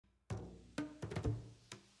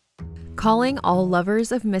calling all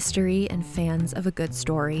lovers of mystery and fans of a good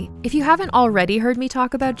story. If you haven't already heard me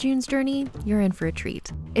talk about June's Journey, you're in for a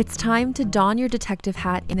treat. It's time to don your detective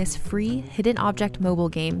hat in this free hidden object mobile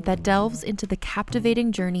game that delves into the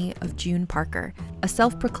captivating journey of June Parker, a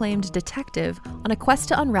self-proclaimed detective on a quest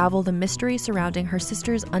to unravel the mystery surrounding her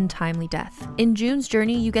sister's untimely death. In June's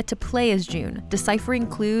Journey, you get to play as June, deciphering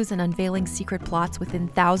clues and unveiling secret plots within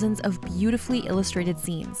thousands of beautifully illustrated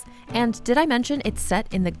scenes. And did I mention it's set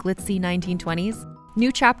in the glitzy 1920s? New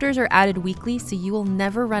chapters are added weekly, so you will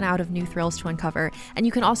never run out of new thrills to uncover, and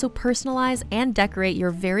you can also personalize and decorate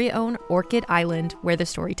your very own Orchid Island where the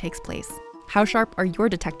story takes place. How sharp are your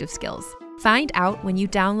detective skills? Find out when you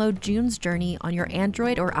download June's Journey on your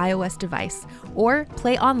Android or iOS device, or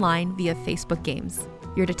play online via Facebook Games.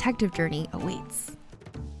 Your detective journey awaits.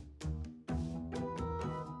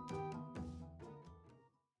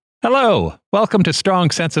 Hello, welcome to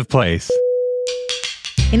Strong Sense of Place.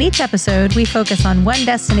 In each episode, we focus on one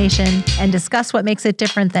destination and discuss what makes it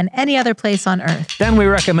different than any other place on Earth. Then we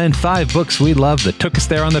recommend 5 books we love that took us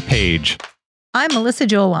there on the page. I'm Melissa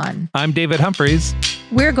Joelwan. I'm David Humphreys.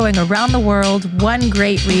 We're going around the world, one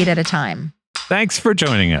great read at a time. Thanks for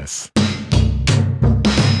joining us.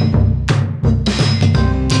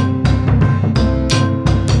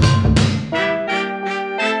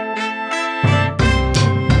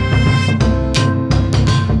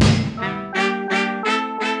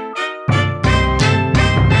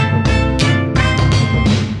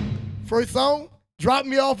 First song, drop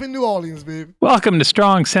me off in New Orleans, baby. Welcome to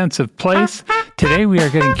Strong Sense of Place. Today we are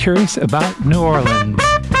getting curious about New Orleans.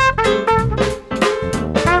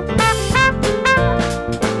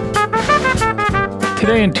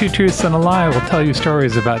 Today in Two Truths and a Lie, we'll tell you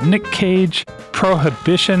stories about Nick Cage,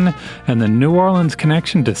 Prohibition, and the New Orleans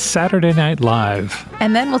connection to Saturday Night Live.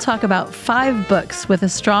 And then we'll talk about 5 books with a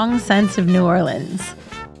strong sense of New Orleans.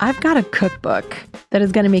 I've got a cookbook that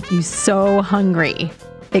is going to make you so hungry.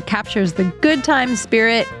 It captures the good time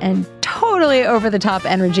spirit and totally over-the-top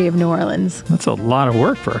energy of New Orleans. That's a lot of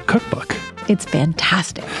work for a cookbook. It's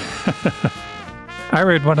fantastic. I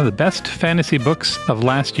read one of the best fantasy books of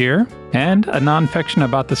last year and a nonfiction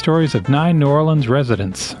about the stories of 9 New Orleans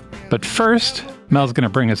residents. But first, Mel's going to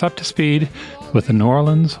bring us up to speed with the New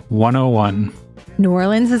Orleans 101. New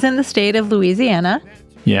Orleans is in the state of Louisiana.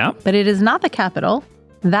 Yeah. But it is not the capital.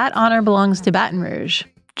 That honor belongs to Baton Rouge.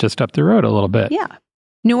 Just up the road a little bit. Yeah.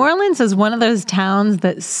 New Orleans is one of those towns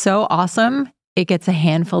that's so awesome, it gets a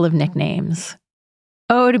handful of nicknames.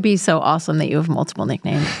 Oh, to be so awesome that you have multiple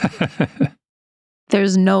nicknames.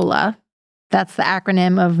 There's NOLA. That's the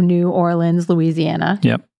acronym of New Orleans, Louisiana.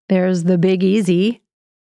 Yep. There's the Big Easy.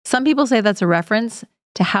 Some people say that's a reference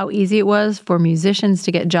to how easy it was for musicians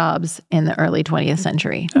to get jobs in the early 20th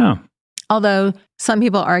century. Oh. Although some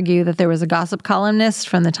people argue that there was a gossip columnist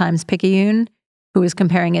from the Times-Picayune who was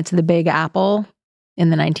comparing it to the Big Apple in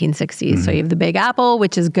the 1960s. So you have the Big Apple,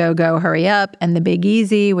 which is go, go, hurry up, and the Big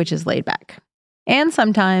Easy, which is laid back. And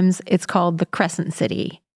sometimes it's called the Crescent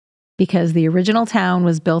City because the original town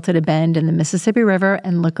was built at a bend in the Mississippi River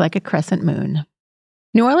and looked like a crescent moon.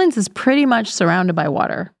 New Orleans is pretty much surrounded by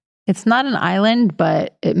water. It's not an island,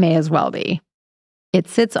 but it may as well be. It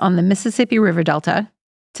sits on the Mississippi River Delta.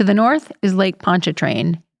 To the north is Lake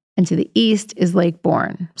Pontchartrain, and to the east is Lake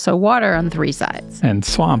Bourne. So water on 3 sides. And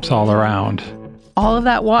swamps all around. All of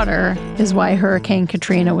that water is why Hurricane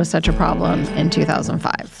Katrina was such a problem in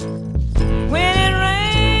 2005. When it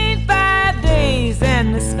rained 5 days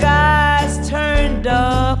and the skies turned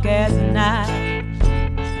dark as night.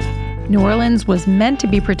 New Orleans was meant to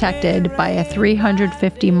be protected by a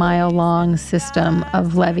 350-mile-long system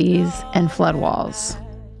of levees and flood walls.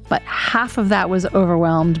 But half of that was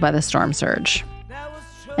overwhelmed by the storm surge.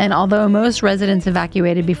 And although most residents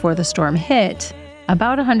evacuated before the storm hit,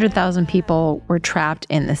 about 100,000 people were trapped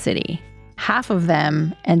in the city. Half of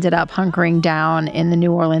them ended up hunkering down in the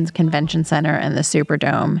New Orleans Convention Center and the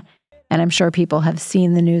Superdome. And I'm sure people have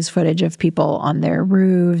seen the news footage of people on their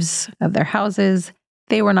roofs of their houses.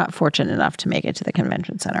 They were not fortunate enough to make it to the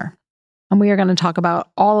convention center. And we are going to talk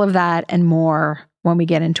about all of that and more when we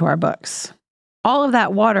get into our books. All of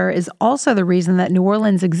that water is also the reason that New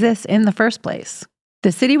Orleans exists in the first place.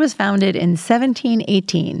 The city was founded in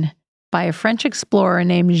 1718 by a French explorer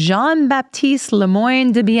named Jean-Baptiste Le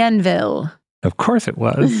Moyne de Bienville. Of course it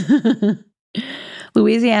was.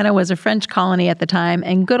 Louisiana was a French colony at the time,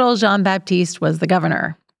 and good old Jean-Baptiste was the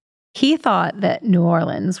governor. He thought that New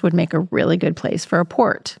Orleans would make a really good place for a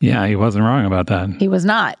port. Yeah, he wasn't wrong about that. He was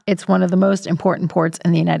not. It's one of the most important ports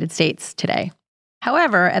in the United States today.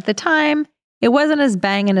 However, at the time, it wasn't as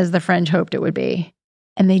banging as the French hoped it would be.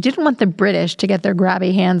 And they didn't want the British to get their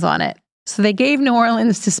grabby hands on it. So they gave New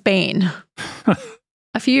Orleans to Spain.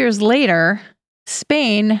 A few years later,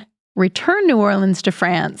 Spain returned New Orleans to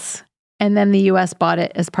France, and then the U.S. bought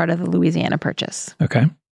it as part of the Louisiana Purchase. Okay.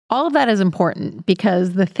 All of that is important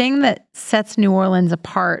because the thing that sets New Orleans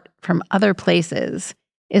apart from other places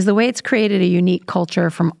is the way it's created a unique culture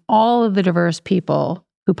from all of the diverse people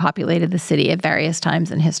who populated the city at various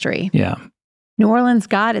times in history. Yeah. New Orleans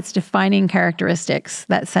got its defining characteristics,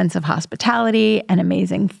 that sense of hospitality and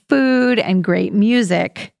amazing food and great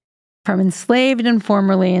music from enslaved and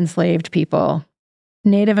formerly enslaved people,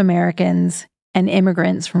 Native Americans, and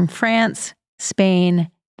immigrants from France, Spain,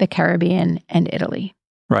 the Caribbean, and Italy.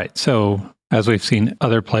 Right. So as we've seen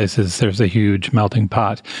other places, there's a huge melting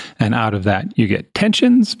pot. And out of that, you get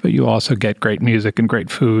tensions, but you also get great music and great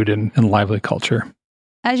food and lively culture.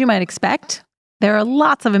 As you might expect, there are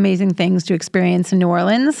lots of amazing things to experience in New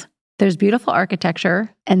Orleans. There's beautiful architecture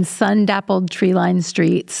and sun-dappled tree-lined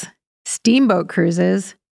streets, steamboat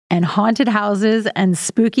cruises, and haunted houses and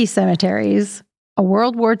spooky cemeteries, a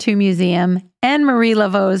World War II museum, and Marie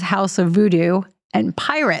Laveau's House of Voodoo, and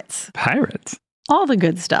pirates. Pirates? All the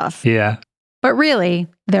good stuff. Yeah. But really,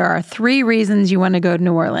 there are 3 reasons you want to go to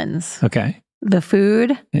New Orleans. Okay. The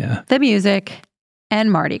food, Yeah. the music,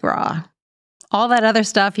 and Mardi Gras. All that other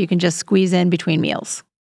stuff you can just squeeze in between meals.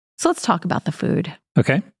 So let's talk about the food.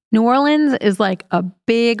 Okay. New Orleans is like a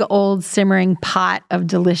big old simmering pot of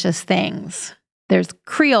delicious things. There's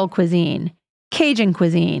Creole cuisine, Cajun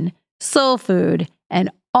cuisine, soul food, and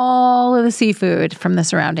all of the seafood from the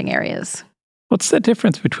surrounding areas. What's the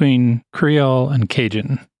difference between Creole and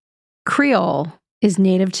Cajun? Creole is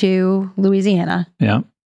native to Louisiana, Yeah.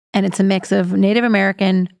 and it's a mix of Native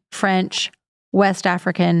American, French, West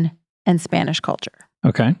African, and Spanish culture.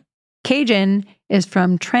 Okay. Cajun is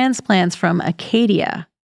from transplants from Acadia.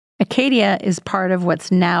 Acadia is part of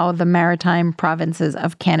what's now the maritime provinces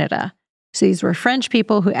of Canada. So these were French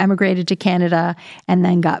people who emigrated to Canada and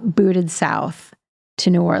then got booted south to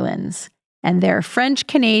New Orleans. And their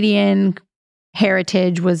French-Canadian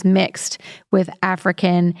heritage was mixed with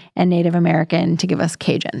African and Native American to give us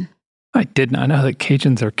Cajun. I did not know that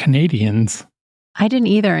Cajuns are Canadians. I didn't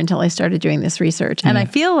either until I started doing this research. And Yeah. I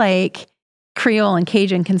feel like Creole and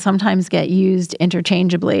Cajun can sometimes get used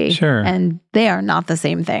interchangeably. Sure. And they are not the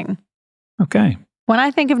same thing. Okay. When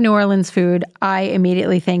I think of New Orleans food, I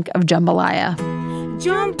immediately think of jambalaya.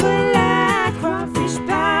 Jambalaya, crawfish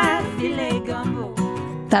pie, filet gumbo.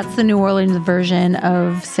 That's the New Orleans version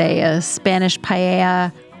of, say, a Spanish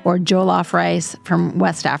paella or jollof rice from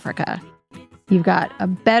West Africa. You've got a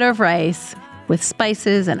bed of rice with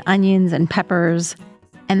spices and onions and peppers,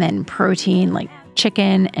 and then protein like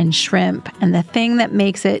chicken and shrimp, and the thing that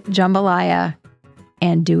makes it jambalaya,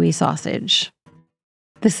 andouille sausage.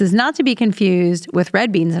 This is not to be confused with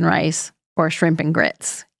red beans and rice or shrimp and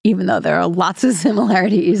grits, even though there are lots of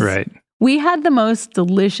similarities. Right. We had the most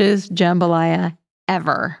delicious jambalaya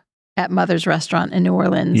ever at Mother's Restaurant in New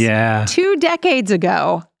Orleans Yeah. 2 decades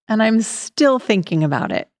ago, and I'm still thinking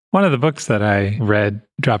about it. One of the books that I read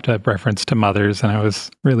dropped a reference to Mother's, and I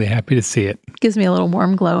was really happy to see it. Gives me a little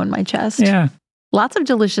warm glow in my chest. Yeah. Lots of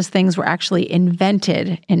delicious things were actually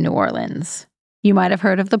invented in New Orleans. You might have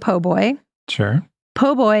heard of the po' boy. Sure.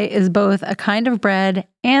 Po' boy is both a kind of bread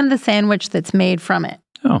and the sandwich that's made from it.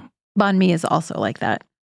 Oh. Banh mi is also like that.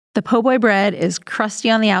 The po' boy bread is crusty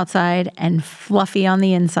on the outside and fluffy on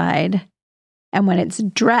the inside. And when it's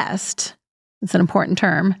dressed, it's an important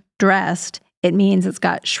term, dressed, it means it's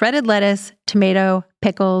got shredded lettuce, tomato,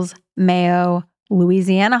 pickles, mayo,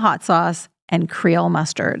 Louisiana hot sauce, and Creole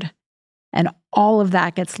mustard. And all of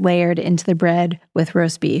that gets layered into the bread with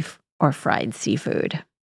roast beef or fried seafood.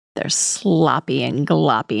 They're sloppy and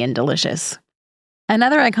gloppy and delicious.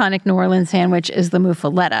 Another iconic New Orleans sandwich is the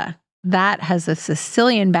muffaletta. That has a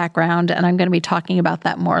Sicilian background, and I'm going to be talking about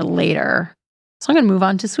that more later. So I'm going to move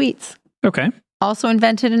on to sweets. Okay. Also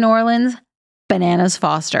invented in New Orleans, Bananas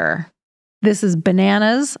Foster. This is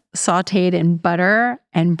bananas sautéed in butter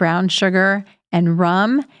and brown sugar and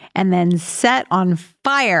rum and then set on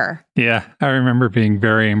fire. Yeah. I remember being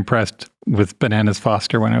very impressed with Bananas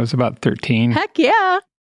Foster when I was about 13. Heck yeah.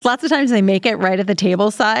 Lots of times they make it right at the table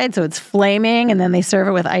side, so it's flaming, and then they serve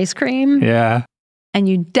it with ice cream. Yeah. And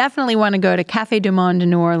you definitely want to go to Café du Monde in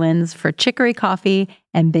New Orleans for chicory coffee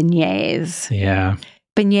and beignets. Yeah.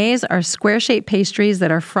 Beignets are square-shaped pastries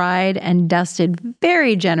that are fried and dusted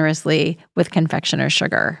very generously with confectioner's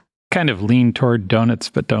sugar. Kind of lean toward donuts,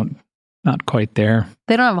 but not quite there.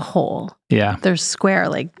 They don't have a hole. Yeah. They're square,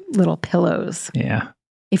 like little pillows. Yeah.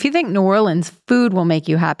 If you think New Orleans food will make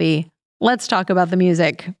you happy, let's talk about the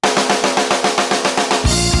music.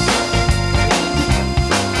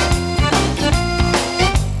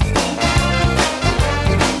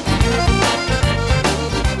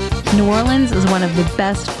 Orleans is one of the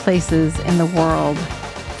best places in the world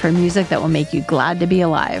for music that will make you glad to be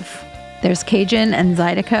alive. There's Cajun and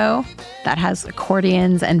Zydeco that has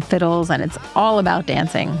accordions and fiddles, and it's all about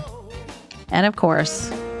dancing. And of course,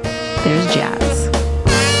 there's jazz.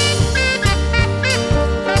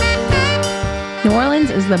 New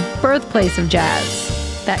Orleans is the birthplace of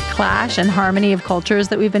jazz. That clash and harmony of cultures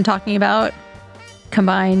that we've been talking about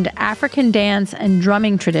combined African dance and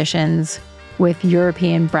drumming traditions with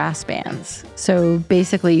European brass bands. So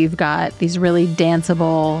basically, you've got these really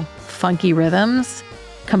danceable, funky rhythms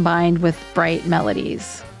combined with bright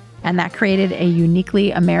melodies. And that created a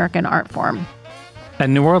uniquely American art form.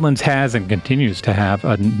 And New Orleans has and continues to have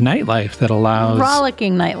a nightlife that allows...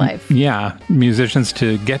 Rollicking nightlife. Yeah, musicians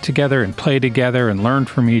to get together and play together and learn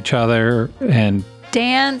from each other and...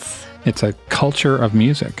 Dance. It's a culture of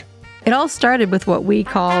music. It all started with what we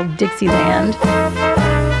call Dixieland.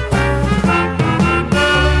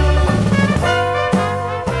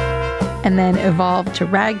 And then evolved to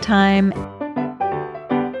ragtime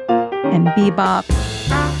and bebop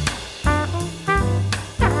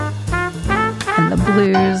and the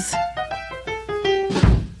blues.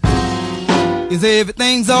 Is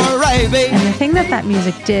everything's all right, baby? And the thing that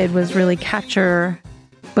music did was really capture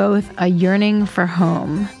both a yearning for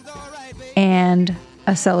home and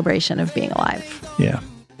a celebration of being alive. Yeah.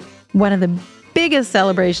 One of the biggest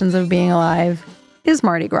celebrations of being alive is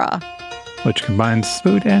Mardi Gras, which combines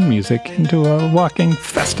food and music into a walking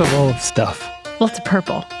festival of stuff. Lots of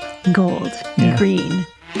purple, and gold, and green,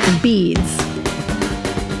 and beads.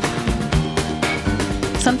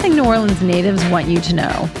 Something New Orleans natives want you to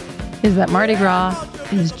know is that Mardi Gras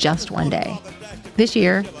is just one day. This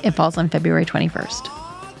year, it falls on February 21st.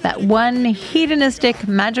 That one hedonistic,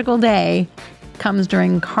 magical day comes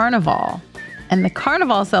during Carnival, and the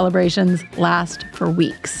Carnival celebrations last for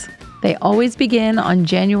weeks. They always begin on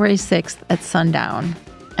January 6th at sundown,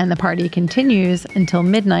 and the party continues until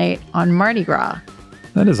midnight on Mardi Gras.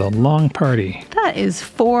 That is a long party. That is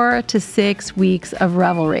 4 to 6 weeks of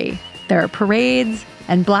revelry. There are parades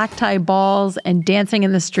and black tie balls and dancing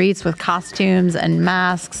in the streets with costumes and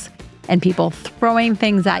masks and people throwing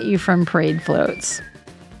things at you from parade floats.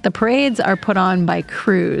 The parades are put on by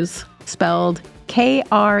crews, spelled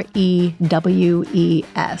Krewees.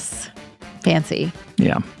 Fancy.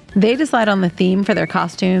 Yeah. They decide on the theme for their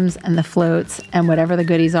costumes and the floats and whatever the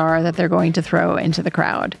goodies are that they're going to throw into the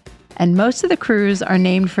crowd. And most of the crews are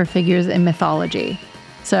named for figures in mythology.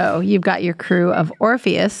 So you've got your crew of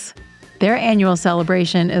Orpheus. Their annual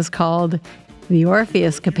celebration is called the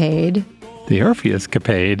Orpheuscapade. The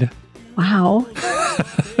Orpheuscapade? Wow.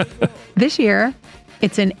 This year,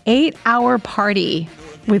 it's an 8-hour party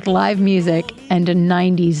with live music and a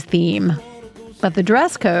 90s theme. But the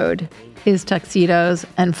dress code is tuxedos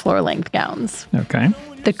and floor-length gowns. Okay.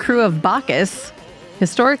 The crew of Bacchus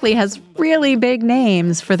historically has really big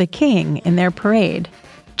names for the king in their parade.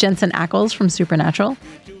 Jensen Ackles from Supernatural,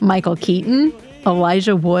 Michael Keaton,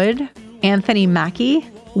 Elijah Wood, Anthony Mackie,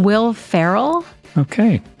 Will Ferrell.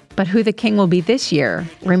 Okay. But who the king will be this year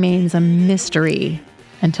remains a mystery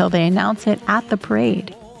until they announce it at the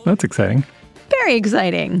parade. That's exciting. Very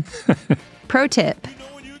exciting. Pro tip,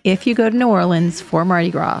 if you go to New Orleans for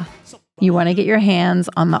Mardi Gras, you want to get your hands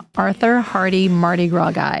on the Arthur Hardy Mardi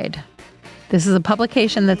Gras Guide. This is a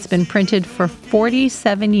publication that's been printed for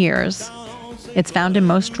 47 years. It's found in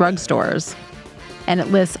most drugstores, and it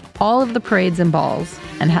lists all of the parades and balls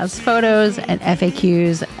and has photos and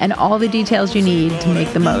FAQs and all the details you need to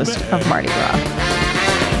make the most of Mardi Gras.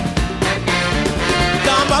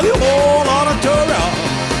 Down by the old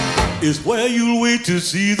auditorium is where you'll wait to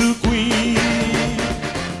see the queen.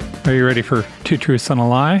 Are you ready for Two Truths and a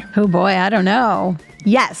Lie? Oh boy, I don't know.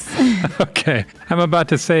 Yes. Okay. I'm about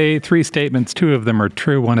to say 3 statements. 2 of them are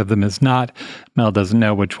true. 1 of them is not. Mel doesn't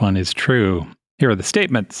know which one is true. Here are the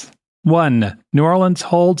statements. 1. New Orleans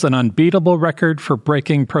holds an unbeatable record for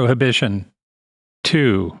breaking prohibition.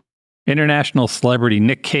 2. International celebrity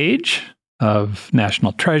Nick Cage of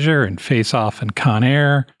National Treasure and Face Off and Con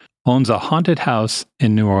Air owns a haunted house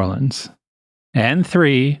in New Orleans. And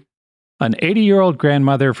 3. An 80-year-old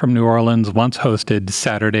grandmother from New Orleans once hosted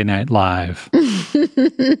Saturday Night Live.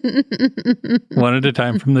 One at a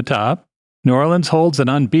time from the top. New Orleans holds an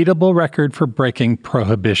unbeatable record for breaking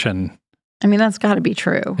prohibition. I mean, that's got to be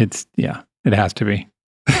true. It has to be.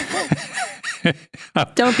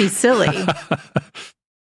 Don't be silly.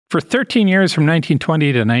 For 13 years, from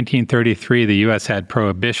 1920 to 1933, the U.S. had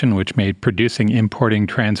prohibition, which made producing, importing,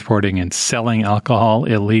 transporting, and selling alcohol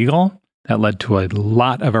illegal. That led to a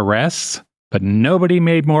lot of arrests, but nobody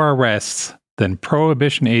made more arrests than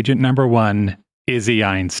Prohibition Agent Number 1, Izzy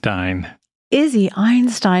Einstein. Izzy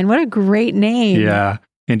Einstein. What a great name. Yeah.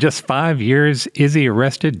 In just 5 years, Izzy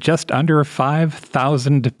arrested just under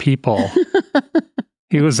 5,000 people.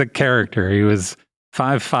 He was a character. He was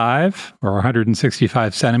 5'5", or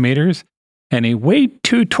 165 centimeters, and he weighed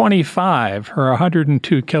 225, or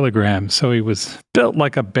 102 kilograms. So he was built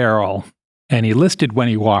like a barrel, and he listed when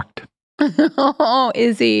he walked. Oh,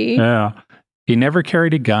 Izzy. Yeah. He never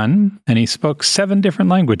carried a gun, and he spoke 7 different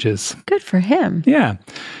languages. Good for him. Yeah.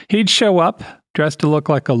 He'd show up dressed to look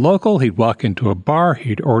like a local. He'd walk into a bar.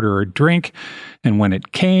 He'd order a drink. And when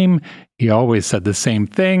it came, he always said the same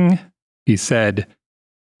thing. He said,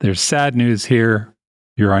 "There's sad news here.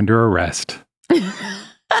 You're under arrest."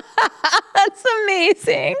 That's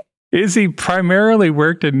amazing. Izzy primarily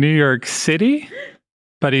worked in New York City,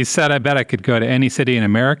 but he said, "I bet I could go to any city in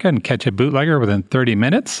America and catch a bootlegger within 30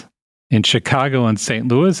 minutes. In Chicago and St.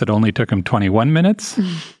 Louis, it only took him 21 minutes.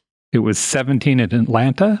 It was 17 in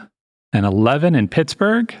Atlanta and 11 in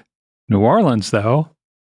Pittsburgh. New Orleans, though,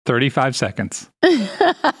 35 seconds.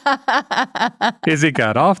 Izzy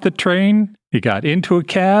got off the train. He got into a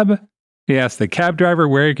cab. He asked the cab driver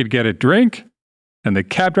where he could get a drink, and the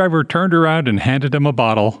cab driver turned around and handed him a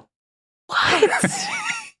bottle. What?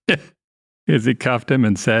 Izzy cuffed him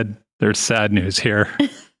and said, "There's sad news here."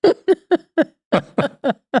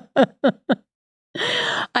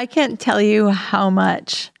 I can't tell you how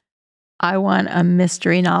much I want a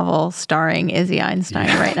mystery novel starring Izzy Einstein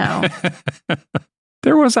right now.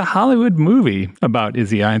 There was a Hollywood movie about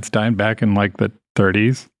Izzy Einstein back in like the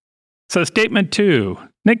 30s. So statement 2,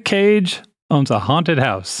 Nick Cage owns a haunted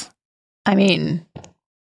house. I mean,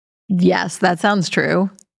 yes, that sounds true.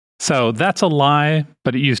 So that's a lie,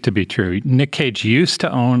 but it used to be true. Nick Cage used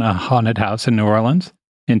to own a haunted house in New Orleans.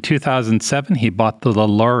 In 2007, he bought the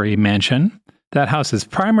LaLaurie Mansion. That house is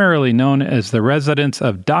primarily known as the residence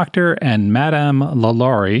of Dr. and Madame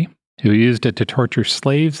LaLaurie, who used it to torture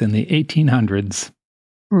slaves in the 1800s.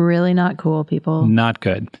 Really not cool, people. Not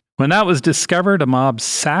good. When that was discovered, a mob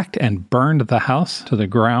sacked and burned the house to the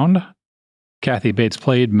ground. Kathy Bates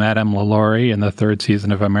played Madame LaLaurie in the 3rd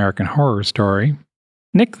season of American Horror Story.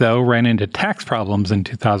 Nick, though, ran into tax problems in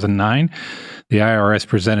 2009. The IRS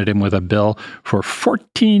presented him with a bill for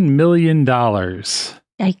 $14 million.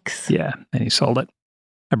 Yikes. Yeah, and he sold it.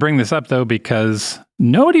 I bring this up, though, because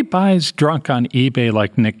nobody buys drunk on eBay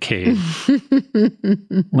like Nick Cage.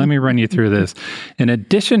 Let me run you through this. In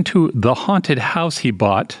addition to the haunted house he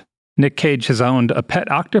bought, Nick Cage has owned a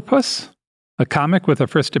pet octopus, a comic with a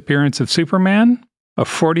first appearance of Superman, a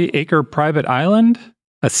 40-acre private island,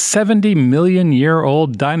 a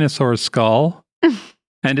 70-million-year-old dinosaur skull,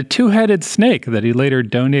 and a 2-headed snake that he later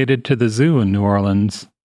donated to the zoo in New Orleans.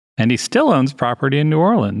 And he still owns property in New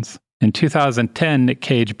Orleans. In 2010, Nick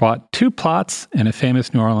Cage bought 2 plots in a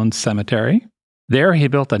famous New Orleans cemetery. There, he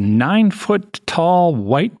built a 9-foot-tall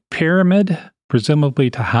white pyramid,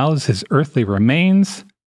 presumably to house his earthly remains.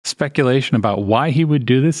 Speculation about why he would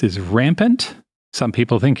do this is rampant. Some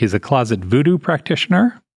people think he's a closet voodoo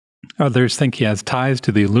practitioner. Others think he has ties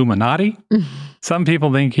to the Illuminati. Some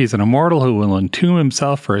people think he's an immortal who will entomb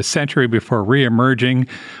himself for a century before re-emerging,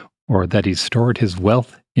 or that he stored his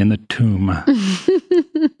wealth in the tomb.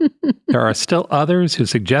 There are still others who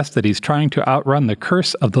suggest that he's trying to outrun the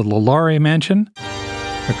curse of the LaLaurie Mansion,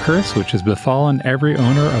 a curse which has befallen every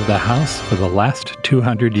owner of the house for the last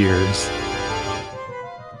 200 years.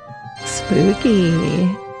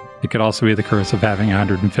 Spooky. It could also be the curse of having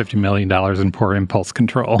 $150 million in poor impulse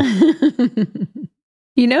control.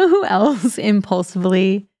 You know who else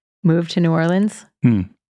impulsively moved to New Orleans?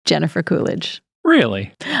 Jennifer Coolidge.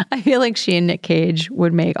 Really? I feel like she and Nick Cage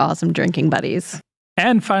would make awesome drinking buddies.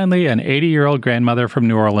 And finally, an 80-year-old grandmother from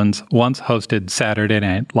New Orleans once hosted Saturday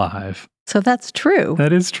Night Live. So that's true.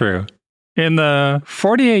 That is true. In the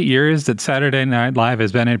 48 years that Saturday Night Live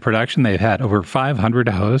has been in production, they've had over 500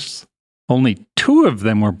 hosts. Only 2 of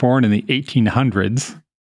them were born in the 1800s.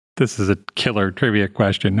 This is a killer trivia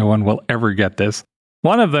question. No one will ever get this.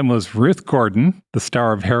 One of them was Ruth Gordon, the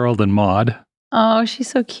star of Harold and Maude. Oh, she's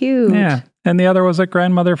so cute. Yeah. And the other was a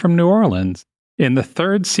grandmother from New Orleans. In the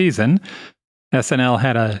 3rd season, SNL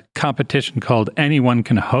had a competition called Anyone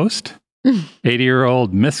Can Host.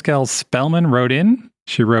 80-year-old Miskel Spellman wrote in.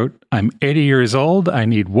 She wrote, "I'm 80 years old. I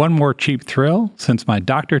need one more cheap thrill since my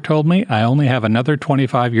doctor told me I only have another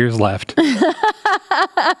 25 years left."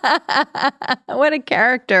 What a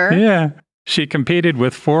character. Yeah. She competed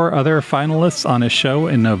with 4 other finalists on a show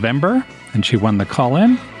in November, and she won the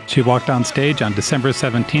call-in. She walked on stage on December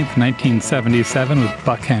 17th, 1977 with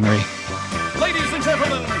Buck Henry. Ladies and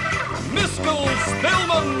gentlemen, Miskel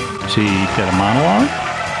Spellman. She did a monologue.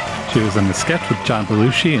 She was in the sketch with John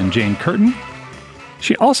Belushi and Jane Curtin.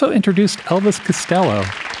 She also introduced Elvis Costello.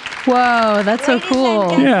 Whoa, that's so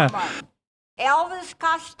cool. Yeah. Elvis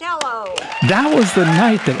Costello. That was the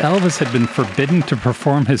night that Elvis had been forbidden to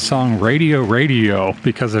perform his song Radio Radio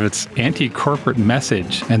because of its anti-corporate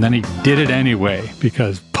message. And then he did it anyway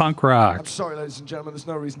because punk rock. I'm sorry, ladies and gentlemen, there's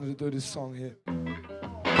no reason to do this song here.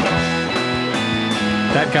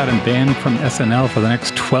 That got him banned from SNL for the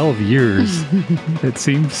next 12 years. It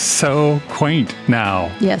seems so quaint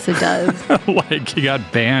now. Yes, it does. Like he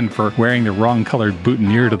got banned for wearing the wrong colored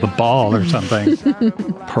boutonniere to the ball or something.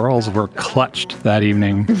 Pearls were clutched that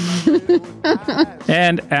evening.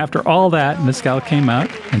 And after all that, Mescal came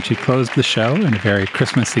out and she closed the show in a very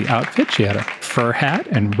Christmassy outfit. She had a fur hat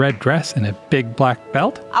and red dress and a big black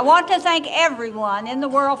belt. I want to thank everyone in the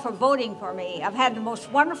world for voting for me. I've had the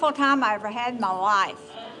most wonderful time I ever had in my life.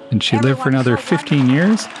 And she lived for another 15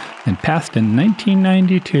 years and passed in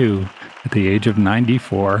 1992 at the age of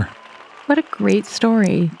 94. What a great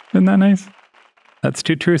story. Isn't that nice? That's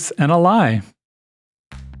Two Truths and a Lie.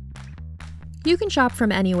 You can shop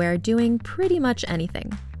from anywhere doing pretty much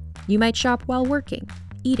anything. You might shop while working,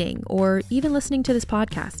 eating, or even listening to this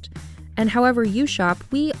podcast. And however you shop,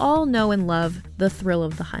 we all know and love the thrill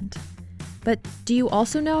of the hunt. But do you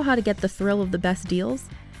also know how to get the thrill of the best deals?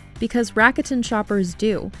 Because Rakuten shoppers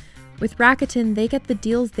do. With Rakuten, they get the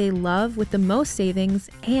deals they love with the most savings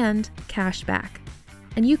and cash back.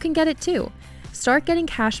 And you can get it too. Start getting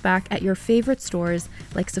cash back at your favorite stores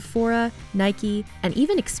like Sephora, Nike, and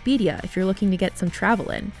even Expedia if you're looking to get some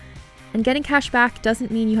travel in. And getting cash back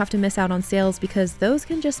doesn't mean you have to miss out on sales because those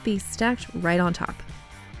can just be stacked right on top.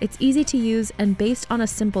 It's easy to use and based on a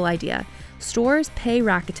simple idea. Stores pay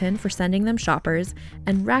Rakuten for sending them shoppers,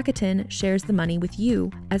 and Rakuten shares the money with you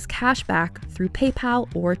as cash back through PayPal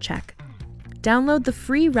or check. Download the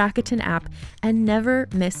free Rakuten app and never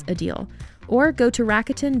miss a deal. Or go to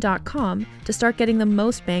Rakuten.com to start getting the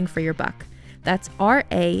most bang for your buck. That's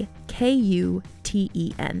Rakuten.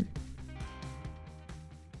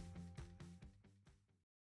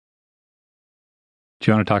 Do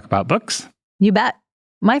you want to talk about books? You bet.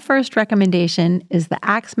 My first recommendation is The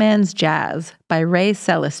Axeman's Jazz by Ray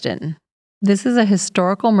Celestin. This is a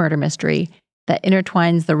historical murder mystery that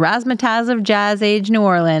intertwines the razzmatazz of jazz age New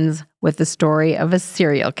Orleans with the story of a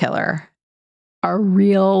serial killer. A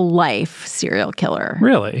real-life serial killer.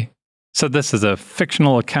 Really? So this is a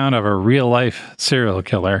fictional account of a real-life serial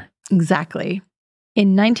killer. Exactly.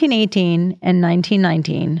 In 1918 and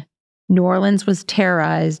 1919, New Orleans was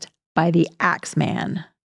terrorized by the Axeman.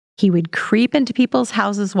 He would creep into people's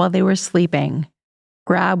houses while they were sleeping,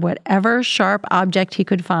 grab whatever sharp object he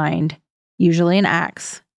could find, usually an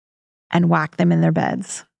axe, and whack them in their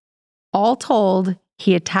beds. All told,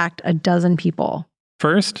 he attacked 12 people.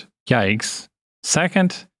 First, yikes.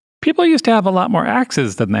 Second, people used to have a lot more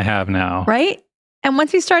axes than they have now. Right? And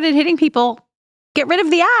once he started hitting people, get rid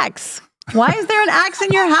of the axe. Why is there an axe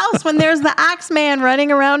in your house when there's the Axeman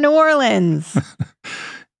running around New Orleans?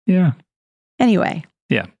 Yeah. Anyway.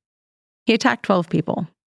 Yeah. He attacked 12 people.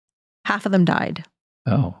 Half of them died.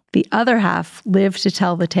 Oh. The other half lived to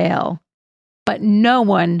tell the tale, but no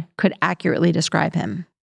one could accurately describe him.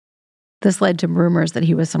 This led to rumors that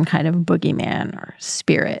he was some kind of boogeyman or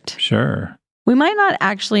spirit. Sure. We might not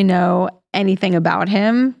actually know anything about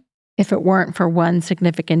him if it weren't for one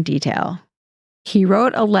significant detail. He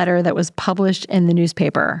wrote a letter that was published in the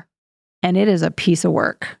newspaper, and it is a piece of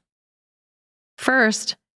work.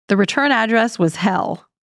 First, the return address was hell.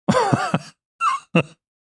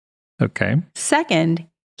 Okay. Second,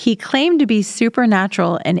 he claimed to be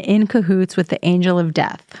supernatural and in cahoots with the angel of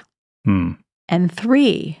death. And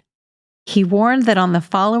 3, he warned that on the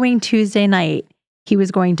following Tuesday night, he was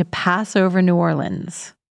going to pass over New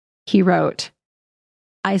Orleans. He wrote,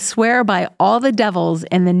 "I swear by all the devils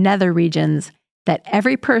in the nether regions that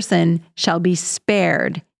every person shall be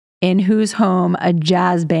spared in whose home a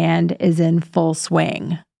jazz band is in full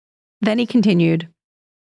swing." Then he continued,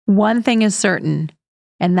 "One thing is certain,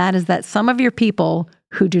 and that is that some of your people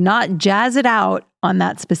who do not jazz it out on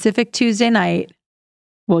that specific Tuesday night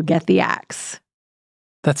will get the axe."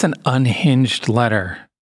 That's an unhinged letter.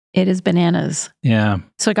 It is bananas. Yeah.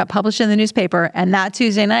 So it got published in the newspaper, and that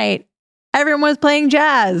Tuesday night, everyone was playing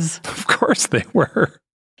jazz. Of course they were.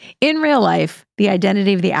 In real life, the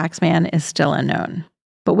identity of the Axeman is still unknown.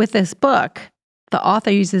 But with this book, the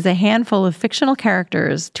author uses a handful of fictional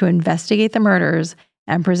characters to investigate the murders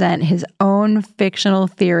and present his own fictional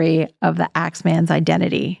theory of the Axeman's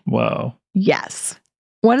identity. Whoa. Yes.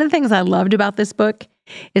 One of the things I loved about this book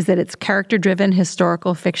is that it's character-driven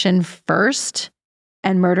historical fiction first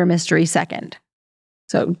and murder mystery second.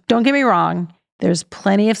 So don't get me wrong, there's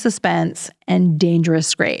plenty of suspense and dangerous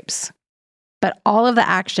scrapes. But all of the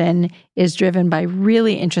action is driven by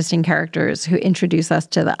really interesting characters who introduce us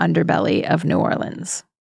to the underbelly of New Orleans.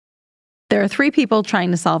 There are 3 people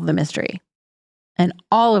trying to solve the mystery, and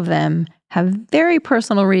all of them have very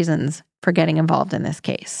personal reasons for getting involved in this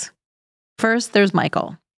case. First, there's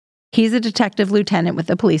Michael. He's a detective lieutenant with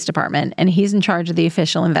the police department, and he's in charge of the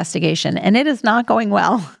official investigation, and it is not going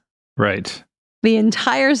well. Right. The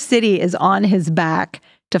entire city is on his back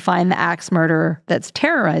to find the axe murderer that's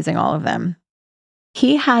terrorizing all of them.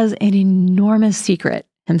 He has an enormous secret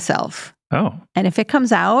himself. Oh. And if it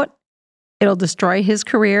comes out, it'll destroy his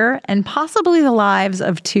career and possibly the lives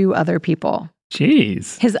of 2 other people.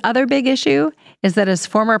 Jeez. His other big issue is that his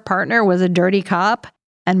former partner was a dirty cop,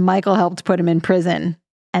 and Michael helped put him in prison,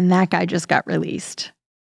 and that guy just got released.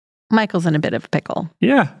 Michael's in a bit of a pickle.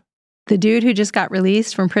 Yeah. The dude who just got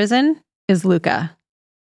released from prison is Luca.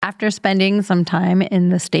 After spending some time in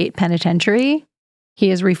the state penitentiary, he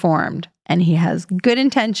is reformed, and he has good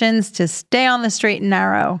intentions to stay on the straight and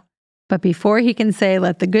narrow. But before he can say,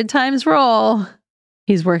 let the good times roll,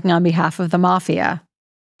 he's working on behalf of the mafia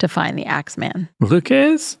to find the Axeman. Luca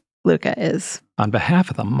is? Luca is. On behalf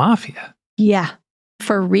of the mafia. Yeah,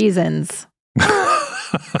 for reasons.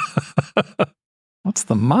 What's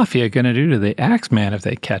the mafia going to do to the Axeman if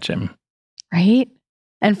they catch him? Right?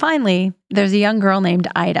 And finally, there's a young girl named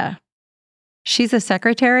Ida. She's a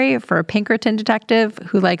secretary for a Pinkerton detective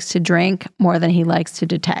who likes to drink more than he likes to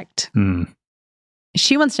detect.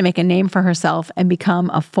 She wants to make a name for herself and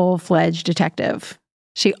become a full-fledged detective.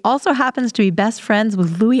 She also happens to be best friends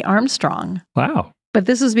with Louis Armstrong. Wow. But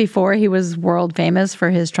this was before he was world famous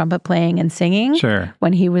for his trumpet playing and singing. Sure.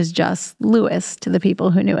 When he was just Louis to the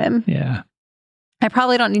people who knew him. Yeah. I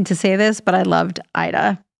probably don't need to say this, but I loved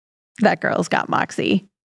Ida. That girl's got moxie.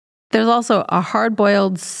 There's also a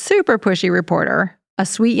hard-boiled, super pushy reporter, a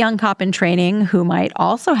sweet young cop in training who might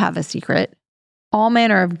also have a secret, all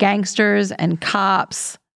manner of gangsters and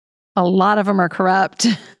cops. A lot of them are corrupt.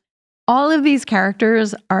 All of these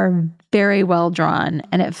characters are very well drawn,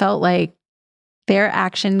 and it felt like their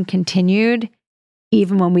action continued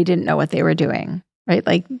even when we didn't know what they were doing, right?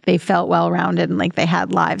 Like they felt well-rounded and like they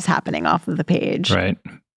had lives happening off of the page. Right.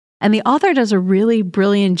 And the author does a really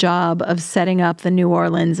brilliant job of setting up the New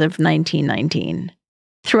Orleans of 1919.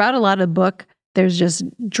 Throughout a lot of the book, there's just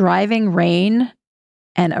driving rain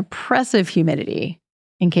and oppressive humidity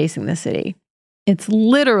encasing the city. It's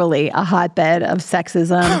literally a hotbed of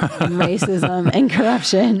sexism and racism and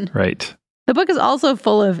corruption. Right. The book is also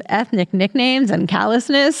full of ethnic nicknames and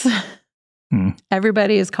callousness.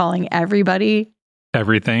 Everybody is calling everybody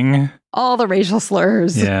everything. All the racial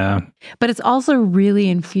slurs. Yeah. But it's also really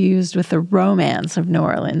infused with the romance of New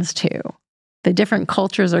Orleans, too. The different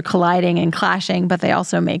cultures are colliding and clashing, but they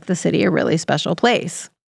also make the city a really special place.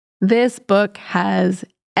 This book has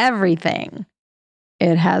everything.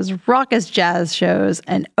 It has raucous jazz shows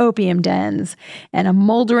and opium dens and a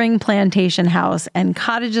moldering plantation house and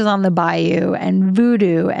cottages on the bayou and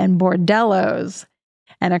voodoo and bordellos.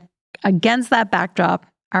 And against that backdrop,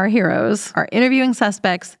 our heroes are interviewing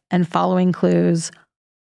suspects and following clues,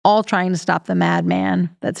 all trying to stop the madman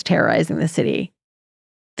that's terrorizing the city.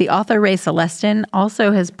 The author, Ray Celestin,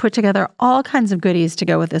 also has put together all kinds of goodies to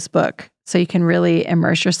go with this book, so you can really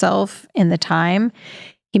immerse yourself in the time.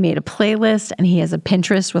 He made a playlist, and he has a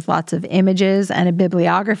Pinterest with lots of images and a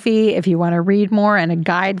bibliography if you want to read more, and a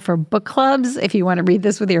guide for book clubs if you want to read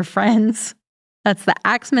this with your friends. That's The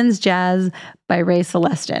Axeman's Jazz by Ray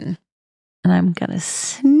Celestin. And I'm going to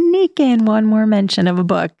sneak in one more mention of a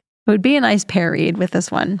book. It would be a nice pair read with this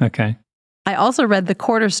one. Okay. I also read The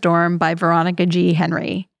Quarter Storm by Veronica G.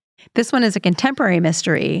 Henry. This one is a contemporary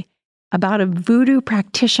mystery about a voodoo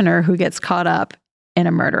practitioner who gets caught up in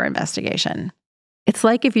a murder investigation. It's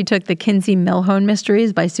like if you took the Kinsey Millhone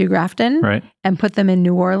mysteries by Sue Grafton and put them in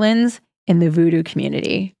New Orleans in the voodoo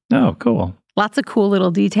community. Oh, cool. Lots of cool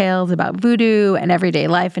little details about voodoo and everyday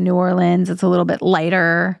life in New Orleans. It's a little bit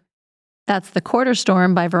lighter. That's The Quarter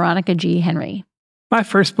Storm by Veronica G. Henry. My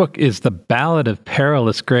first book is The Ballad of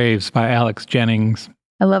Perilous Graves by Alex Jennings.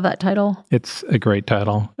 I love that title. It's a great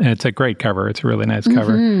title, and it's a great cover. It's a really nice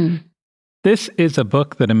cover. Mm-hmm. This is a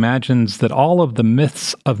book that imagines that all of the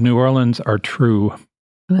myths of New Orleans are true.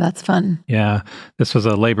 Ooh, that's fun. Yeah, this was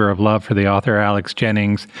a labor of love for the author, Alex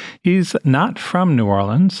Jennings. He's not from New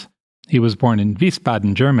Orleans. He was born in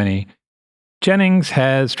Wiesbaden, Germany. Jennings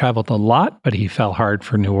has traveled a lot, but he fell hard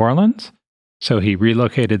for New Orleans. So he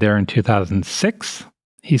relocated there in 2006.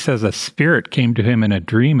 He says a spirit came to him in a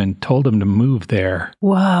dream and told him to move there.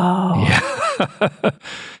 Whoa. Yeah.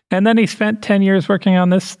 And then he spent 10 years working on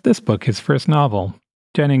this book, his first novel.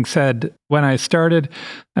 Jennings said, "When I started,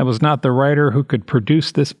 I was not the writer who could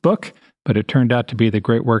produce this book, but it turned out to be the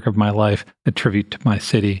great work of my life, a tribute to my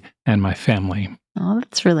city and my family. Oh,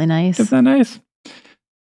 that's really nice. Isn't that nice?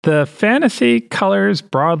 The fantasy colors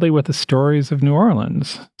broadly with the stories of New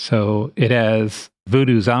Orleans. So it has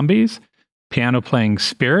voodoo zombies, piano-playing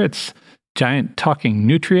spirits, giant talking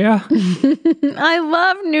nutria. I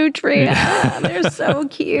love nutria. They're so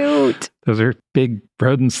cute. Those are big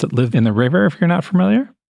rodents that live in the river, if you're not familiar.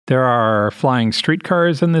 There are flying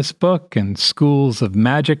streetcars in this book and schools of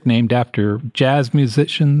magic named after jazz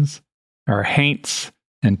musicians. There are haints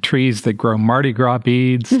and trees that grow Mardi Gras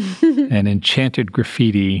beads and enchanted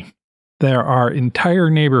graffiti. There are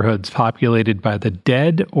entire neighborhoods populated by the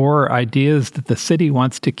dead or ideas that the city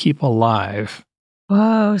wants to keep alive.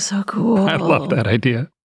 Whoa, so cool. I love that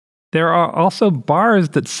idea. There are also bars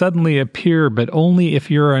that suddenly appear, but only if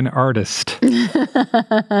you're an artist.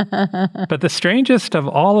 But the strangest of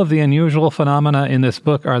all of the unusual phenomena in this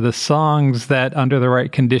book are the songs that, under the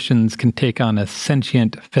right conditions, can take on a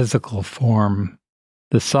sentient physical form.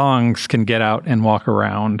 The songs can get out and walk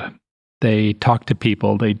around. They talk to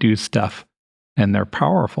people, they do stuff, and they're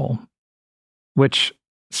powerful. Which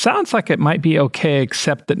sounds like it might be okay,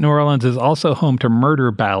 except that New Orleans is also home to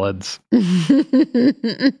murder ballads.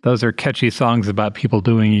 Those are catchy songs about people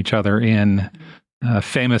doing each other in.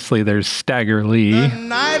 Famously, there's Stagger Lee. The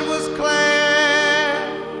night was clear,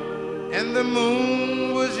 and the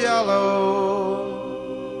moon was yellow,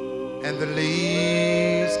 and the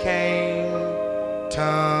leaves came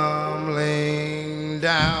tumbling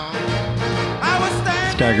down.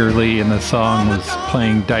 Stagger Lee in the song was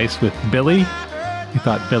playing dice with Billy. He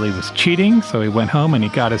thought Billy was cheating, so he went home and he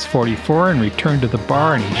got his .44 and returned to the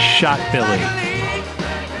bar and he shot Billy.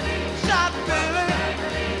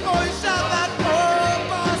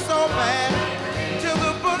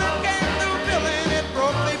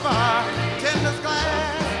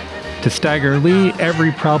 To Stagger Lee,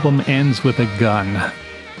 every problem ends with a gun.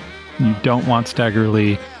 You don't want Stagger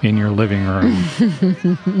Lee in your living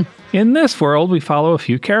room. In this world, we follow a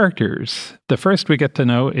few characters. The first we get to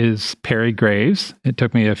know is Perry Graves. It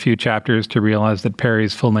took me a few chapters to realize that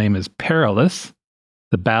Perry's full name is Perilous.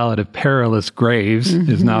 The Ballad of Perilous Graves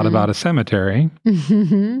is not about a cemetery.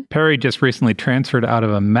 Perry just recently transferred out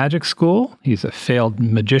of a magic school. He's a failed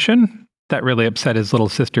magician. That really upset his little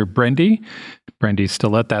sister, Brendy. Brendy's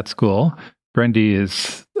still at that school. Brendy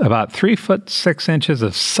is about 3'6"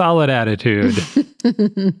 of solid attitude.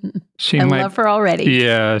 I love her already.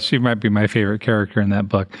 Yeah, she might be my favorite character in that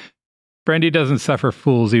book. Brendy doesn't suffer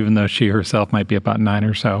fools, even though she herself might be about 9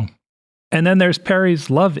 or so. And then there's Perry's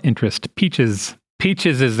love interest, Peaches.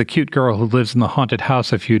 Peaches is the cute girl who lives in the haunted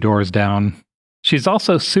house a few doors down. She's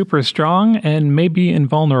also super strong and maybe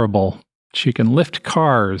invulnerable. She can lift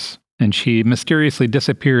cars. And she mysteriously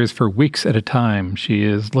disappears for weeks at a time. She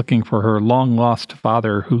is looking for her long-lost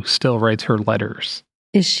father who still writes her letters.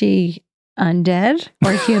 Is she undead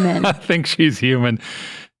or human? I think she's human.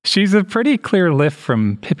 She's a pretty clear lift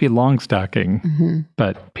from Pippi Longstocking,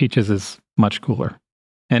 but Peaches is much cooler.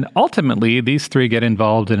 And ultimately, these three get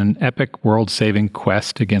involved in an epic world-saving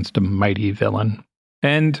quest against a mighty villain.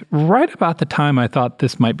 And right about the time I thought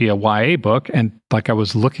this might be a YA book, and like I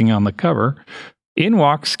was looking on the cover, in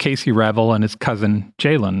walks Casey Ravel and his cousin,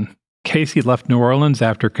 Jalen. Casey left New Orleans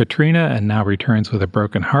after Katrina and now returns with a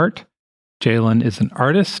broken heart. Jalen is an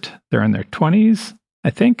artist. They're in their 20s, I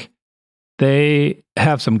think. They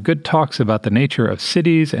have some good talks about the nature of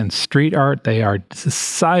cities and street art. They are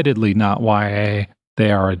decidedly not YA.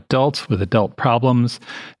 They are adults with adult problems.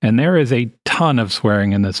 And there is a ton of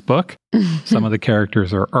swearing in this book. Some of the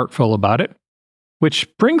characters are artful about it. Which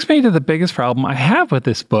brings me to the biggest problem I have with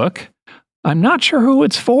this book. I'm not sure who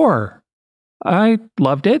it's for. I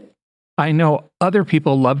loved it. I know other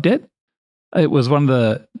people loved it. It was one of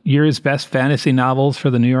the year's best fantasy novels for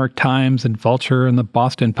the New York Times and Vulture and the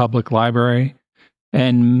Boston Public Library.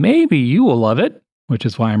 And maybe you will love it, which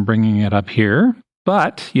is why I'm bringing it up here.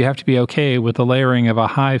 But you have to be okay with the layering of a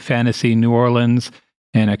high fantasy New Orleans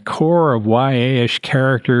and a core of YA-ish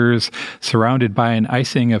characters surrounded by an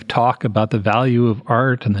icing of talk about the value of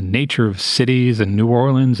art and the nature of cities and New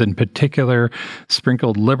Orleans in particular,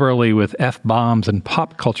 sprinkled liberally with F-bombs and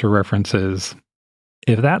pop culture references.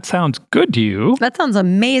 If that sounds good to you... That sounds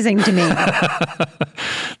amazing to me.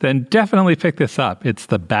 Then definitely pick this up. It's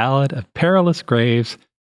The Ballad of Perilous Graves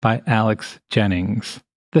by Alex Jennings.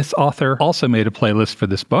 This author also made a playlist for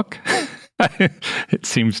this book. It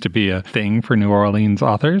seems to be a thing for New Orleans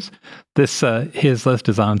authors. His list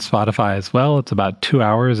is on Spotify as well. It's about 2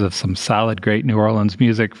 hours of some solid, great New Orleans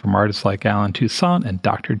music from artists like Alan Toussaint and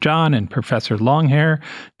Dr. John and Professor Longhair.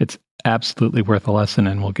 It's absolutely worth a listen,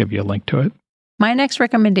 and we'll give you a link to it. My next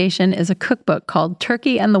recommendation is a cookbook called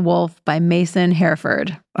Turkey and the Wolf by Mason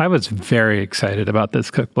Hereford. I was very excited about this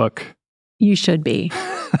cookbook. You should be.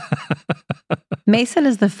 Mason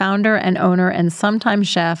is the founder and owner and sometime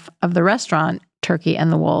chef of the restaurant Turkey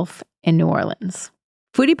and the Wolf in New Orleans.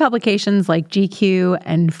 Foodie publications like GQ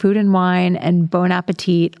and Food and Wine and Bon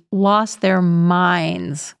Appetit lost their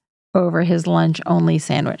minds over his lunch-only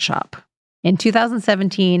sandwich shop. In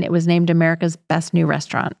 2017, it was named America's Best New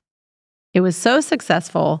Restaurant. It was so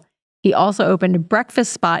successful, he also opened a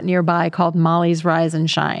breakfast spot nearby called Molly's Rise and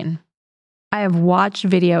Shine. I have watched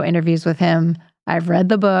video interviews with him. I've read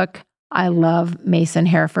the book. I love Mason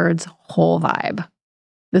Hereford's whole vibe.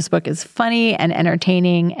 This book is funny and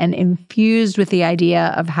entertaining and infused with the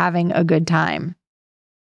idea of having a good time.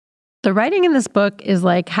 The writing in this book is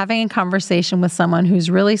like having a conversation with someone who's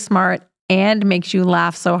really smart and makes you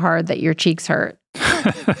laugh so hard that your cheeks hurt.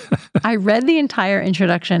 I read the entire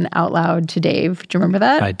introduction out loud to Dave. Do you remember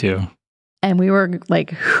that? I do. And we were like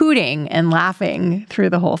hooting and laughing through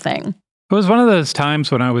the whole thing. It was one of those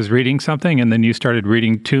times when I was reading something and then you started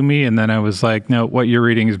reading to me and then I was like, no, what you're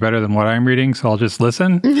reading is better than what I'm reading, so I'll just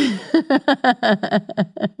listen.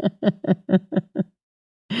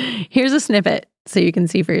 Here's a snippet so you can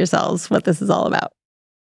see for yourselves what this is all about.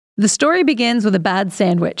 The story begins with a bad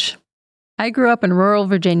sandwich. I grew up in rural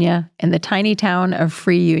Virginia in the tiny town of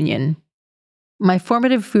Free Union. My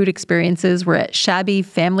formative food experiences were at shabby,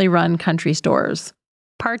 family-run country stores,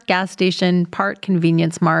 part gas station, part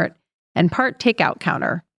convenience mart, and part takeout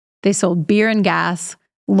counter. They sold beer and gas,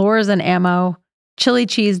 lures and ammo, chili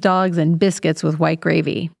cheese dogs, and biscuits with white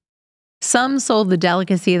gravy. Some sold the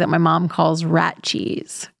delicacy that my mom calls rat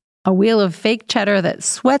cheese, a wheel of fake cheddar that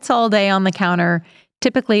sweats all day on the counter,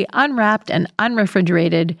 typically unwrapped and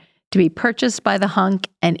unrefrigerated, to be purchased by the hunk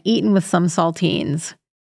and eaten with some saltines.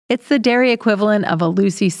 It's the dairy equivalent of a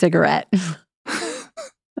Lucy cigarette.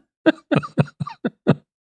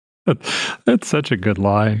 That's such a good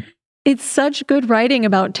line. It's such good writing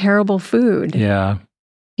about terrible food. Yeah.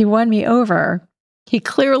 He won me over. He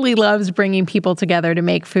clearly loves bringing people together to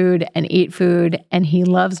make food and eat food, and he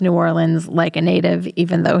loves New Orleans like a native,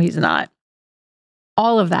 even though he's not.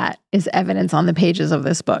 All of that is evidence on the pages of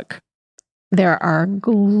this book. There are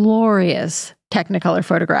glorious Technicolor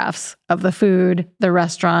photographs of the food, the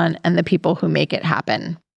restaurant, and the people who make it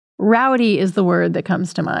happen. Rowdy is the word that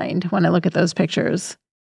comes to mind when I look at those pictures.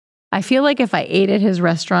 I feel like if I ate at his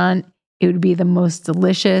restaurant, it would be the most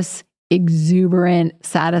delicious, exuberant,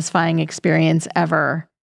 satisfying experience ever.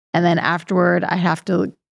 And then afterward, I have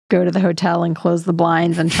to go to the hotel and close the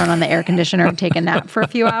blinds and turn on the air conditioner and take a nap for a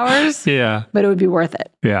few hours. Yeah. But it would be worth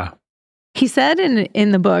it. Yeah. He said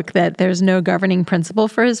in the book that there's no governing principle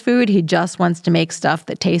for his food. He just wants to make stuff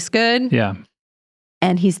that tastes good. Yeah.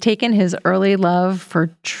 And he's taken his early love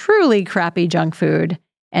for truly crappy junk food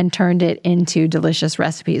and turned it into delicious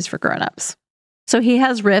recipes for grown-ups. So he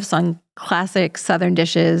has riffs on classic Southern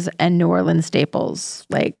dishes and New Orleans staples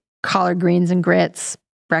like collard greens and grits,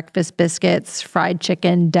 breakfast biscuits, fried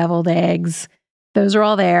chicken, deviled eggs. Those are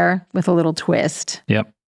all there with a little twist. Yep.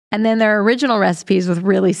 And then there are original recipes with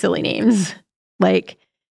really silly names, like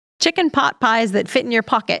chicken pot pies that fit in your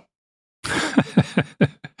pocket.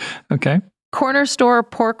 Okay. Corner store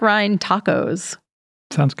pork rind tacos.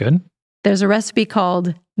 Sounds good. There's a recipe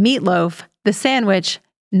called Meatloaf, the sandwich,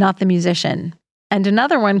 not the musician. And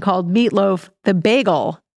another one called Meatloaf, the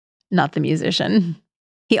bagel, not the musician.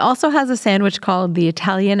 He also has a sandwich called the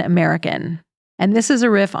Italian American. And this is a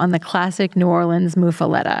riff on the classic New Orleans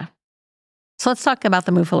muffaletta. So let's talk about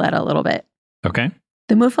the muffaletta a little bit. Okay.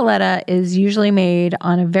 The muffaletta is usually made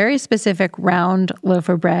on a very specific round loaf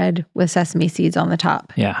of bread with sesame seeds on the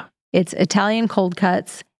top. Yeah. It's Italian cold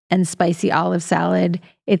cuts and spicy olive salad.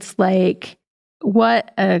 It's like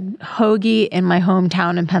what a hoagie in my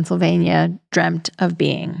hometown in Pennsylvania dreamt of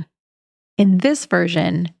being. In this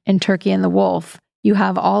version, in Turkey and the Wolf, you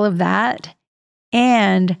have all of that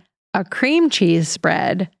and a cream cheese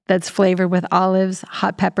spread that's flavored with olives,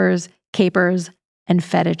 hot peppers, capers, and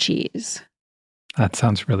feta cheese. That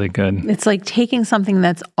sounds really good. It's like taking something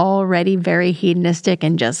that's already very hedonistic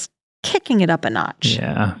and just kicking it up a notch.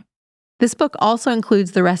 Yeah. This book also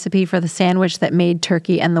includes the recipe for the sandwich that made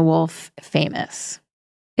Turkey and the Wolf famous.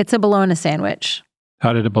 It's a bologna sandwich.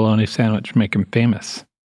 How did a bologna sandwich make him famous?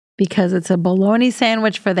 Because it's a bologna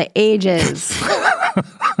sandwich for the ages.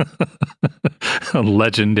 A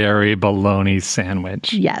legendary bologna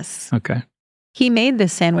sandwich. Yes. Okay. He made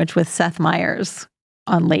this sandwich with Seth Meyers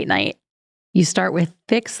on Late Night. You start with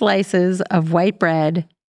thick slices of white bread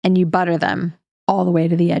and you butter them all the way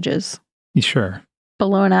to the edges. Sure.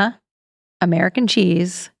 Bologna, American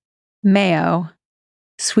cheese, mayo,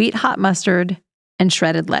 sweet hot mustard, and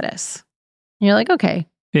shredded lettuce. And you're like, okay,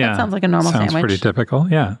 that sounds like a normal sounds sandwich. Pretty typical,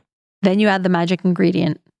 yeah. Then you add the magic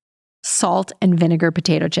ingredient, salt and vinegar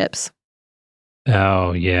potato chips.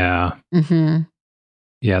 Oh, yeah. Mm-hmm.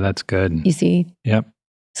 Yeah, that's good. You see? Yep.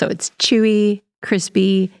 So it's chewy,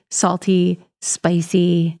 crispy, salty,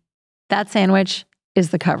 spicy. That sandwich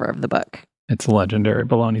is the cover of the book. It's a legendary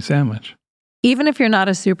bologna sandwich. Even if you're not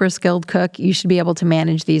a super skilled cook, you should be able to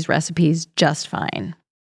manage these recipes just fine.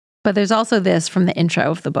 But there's also this from the intro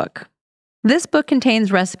of the book. This book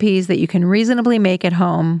contains recipes that you can reasonably make at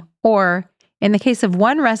home, or in the case of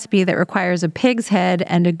one recipe that requires a pig's head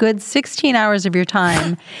and a good 16 hours of your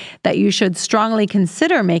time, that you should strongly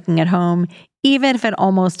consider making at home, even if it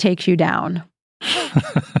almost takes you down.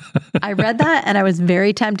 I read that and I was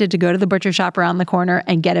very tempted to go to the butcher shop around the corner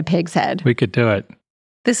and get a pig's head. We could do it.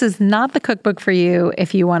 This is not the cookbook for you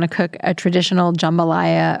if you want to cook a traditional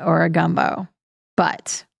jambalaya or a gumbo.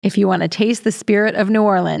 But if you want to taste the spirit of New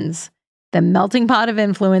Orleans, the melting pot of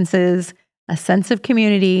influences, a sense of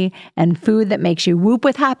community, and food that makes you whoop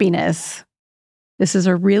with happiness, this is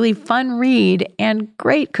a really fun read and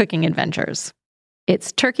great cooking adventures.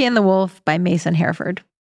 It's Turkey and the Wolf by Mason Hereford.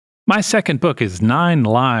 My second book is 9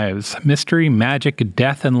 Lives, Mystery, Magic,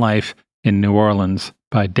 Death, and Life in New Orleans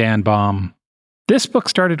by Dan Baum. This book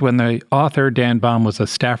started when the author, Dan Baum, was a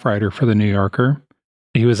staff writer for The New Yorker.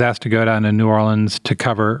 He was asked to go down to New Orleans to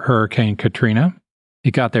cover Hurricane Katrina.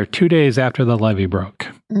 He got there 2 days after the levee broke.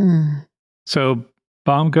 So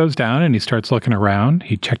Baum goes down and he starts looking around.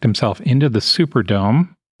 He checked himself into the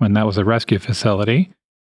Superdome when that was a rescue facility.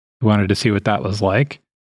 He wanted to see what that was like.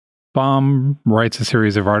 Baum writes a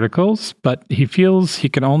series of articles, but he feels he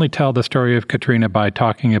can only tell the story of Katrina by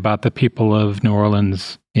talking about the people of New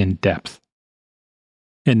Orleans in depth.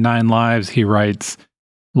 In 9 Lives, he writes,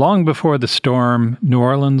 long before the storm, New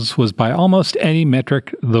Orleans was by almost any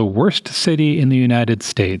metric the worst city in the United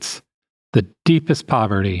States. The deepest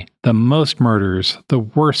poverty, the most murders, the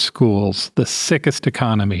worst schools, the sickest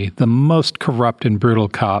economy, the most corrupt and brutal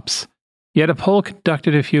cops. Yet a poll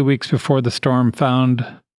conducted a few weeks before the storm found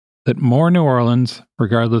that more New Orleans,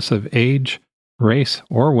 regardless of age, race,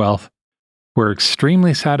 or wealth, were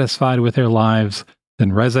extremely satisfied with their lives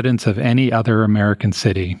than residents of any other American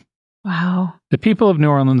city. Wow. The people of New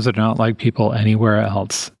Orleans are not like people anywhere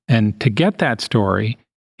else. And to get that story,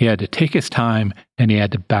 he had to take his time and he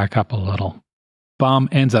had to back up a little. Baum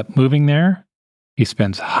ends up moving there. He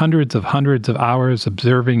spends hundreds of hours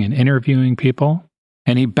observing and interviewing people.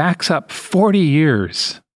 And he backs up 40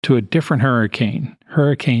 years to a different hurricane,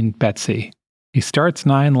 Hurricane Betsy. He starts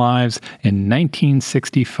 9 Lives in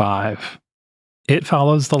 1965. It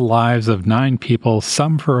follows the lives of 9 people,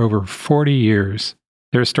 some for over 40 years.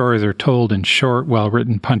 Their stories are told in short,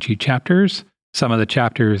 well-written, punchy chapters. Some of the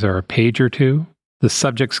chapters are a page or two. The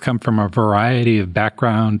subjects come from a variety of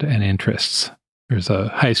background and interests. There's a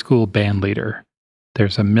high school band leader.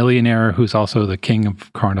 There's a millionaire who's also the king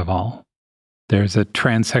of Carnival. There's a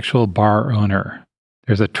transsexual bar owner.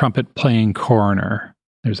 There's a trumpet-playing coroner.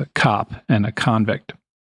 There's a cop and a convict.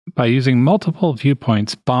 By using multiple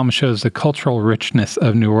viewpoints, Baum shows the cultural richness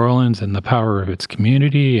of New Orleans and the power of its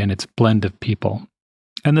community and its blend of people.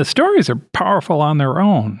 And the stories are powerful on their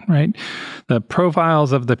own, right? The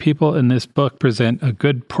profiles of the people in this book present a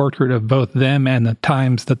good portrait of both them and the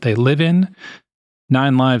times that they live in.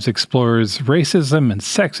 9 Lives explores racism and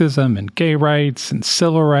sexism and gay rights and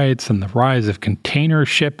civil rights and the rise of container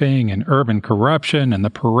shipping and urban corruption and the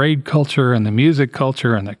parade culture and the music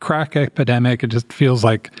culture and the crack epidemic. It just feels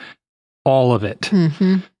like all of it.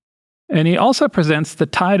 Mm-hmm. And he also presents the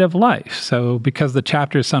tide of life. So because the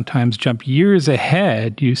chapters sometimes jump years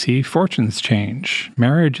ahead, you see fortunes change.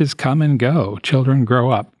 Marriages come and go. Children grow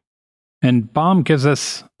up. And Baum gives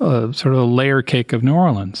us a sort of a layer cake of New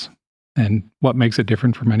Orleans and what makes it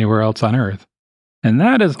different from anywhere else on Earth. And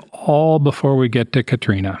that is all before we get to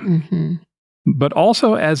Katrina. Mm-hmm. But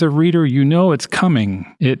also, as a reader, you know it's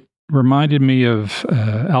coming. It reminded me of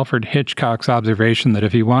Alfred Hitchcock's observation that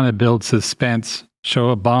if you want to build suspense, show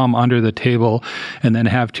a bomb under the table and then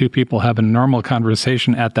have 2 people have a normal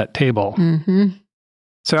conversation at that table. Mm-hmm.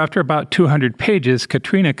 So after about 200 pages,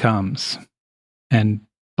 Katrina comes, and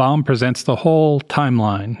Baum presents the whole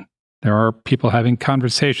timeline. There are people having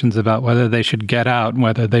conversations about whether they should get out and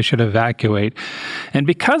whether they should evacuate. And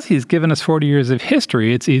because he's given us 40 years of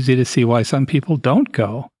history, it's easy to see why some people don't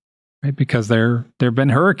go, right? Because there have been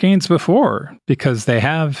hurricanes before, because they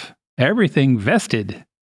have everything vested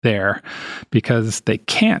there, because they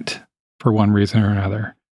can't for one reason or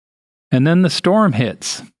another. And then the storm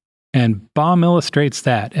hits, and Baum illustrates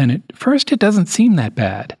that. And at first, it doesn't seem that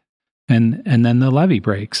bad. And then the levee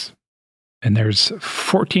breaks. and there's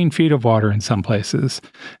 14 feet of water in some places,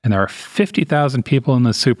 and there are 50,000 people in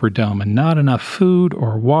the Superdome, and not enough food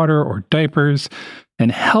or water or diapers,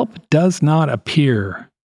 and help does not appear.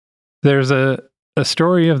 There's a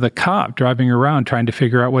story of the cop driving around trying to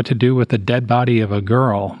figure out what to do with the dead body of a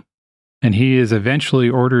girl, and he is eventually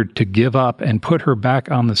ordered to give up and put her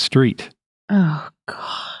back on the street. Oh,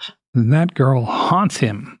 God. And that girl haunts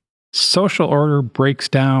him. Social order breaks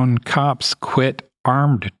down, cops quit,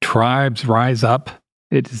 armed tribes rise up.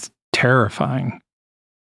 It is terrifying.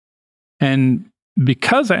 And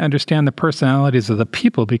because I understand the personalities of the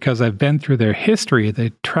people, because I've been through their history,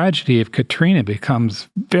 the tragedy of Katrina becomes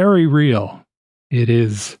very real. It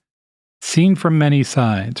is seen from many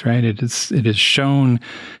sides, right? It is shown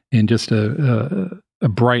in just a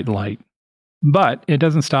bright light. But it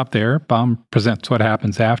doesn't stop there. Baum presents what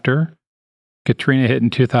happens after. Katrina hit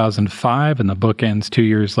in 2005, and the book ends 2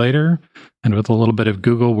 years later. And with a little bit of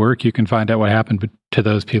Google work, you can find out what happened to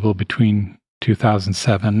those people between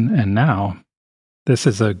 2007 and now. This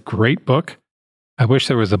is a great book. I wish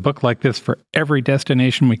there was a book like this for every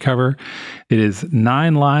destination we cover. It is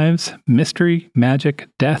 9 Lives, Mystery, Magic,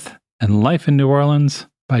 Death, and Life in New Orleans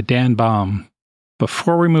by Dan Baum.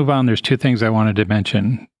 Before we move on, there's 2 things I wanted to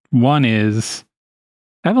mention. One is,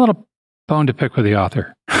 I have a little bone to pick with the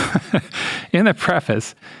author. In the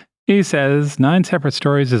preface, he says, 9 separate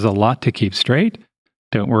stories is a lot to keep straight.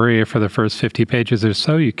 Don't worry if for the first 50 pages or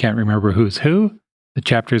so you can't remember who's who. The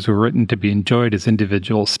chapters were written to be enjoyed as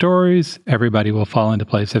individual stories. Everybody will fall into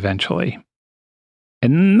place eventually.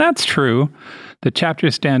 And that's true. The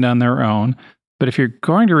chapters stand on their own. But if you're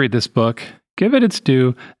going to read this book, give it its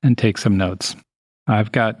due and take some notes.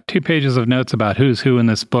 I've got 2 pages of notes about who's who in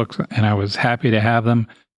this book, and I was happy to have them,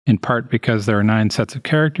 in part because there are 9 sets of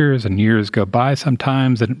characters and years go by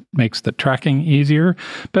sometimes, and it makes the tracking easier.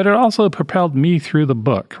 But it also propelled me through the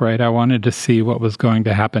book, right? I wanted to see what was going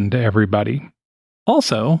to happen to everybody.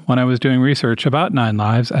 Also, when I was doing research about 9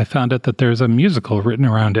 Lives, I found out that there's a musical written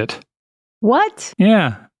around it. What?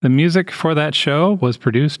 Yeah, the music for that show was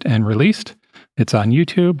produced and released. It's on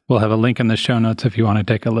YouTube. We'll have a link in the show notes if you want to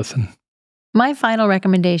take a listen. My final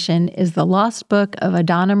recommendation is The Lost Book of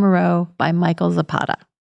Adana Moreau by Michael Zapata.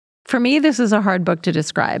 For me, this is a hard book to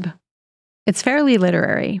describe. It's fairly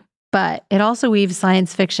literary, but it also weaves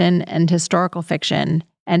science fiction and historical fiction,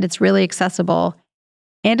 and it's really accessible,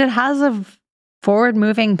 and it has a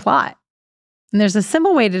forward-moving plot. And there's a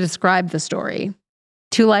simple way to describe the story.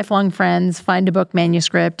 2 lifelong friends find a book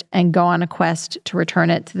manuscript and go on a quest to return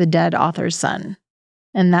it to the dead author's son.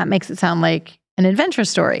 And that makes it sound like an adventure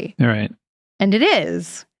story. All right. And it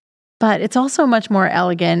is, but it's also much more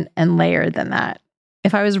elegant and layered than that.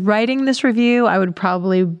 If I was writing this review, I would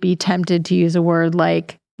probably be tempted to use a word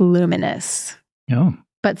like luminous. Oh.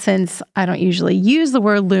 But since I don't usually use the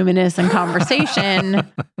word luminous in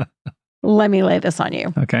conversation, let me lay this on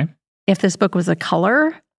you. Okay. If this book was a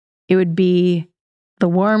color, it would be the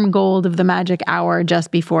warm gold of the magic hour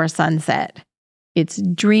just before sunset. It's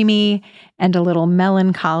dreamy and a little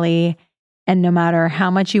melancholy, and no matter how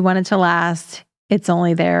much you want it to last, it's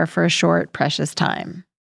only there for a short, precious time.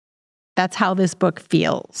 That's how this book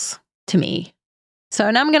feels to me. So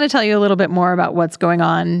now I'm going to tell you a little bit more about what's going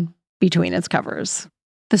on between its covers.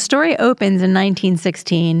 The story opens in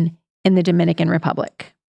 1916 in the Dominican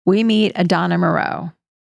Republic. We meet Adana Moreau.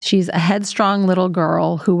 She's a headstrong little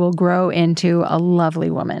girl who will grow into a lovely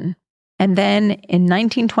woman. And then in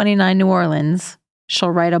 1929 New Orleans, she'll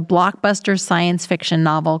write a blockbuster science fiction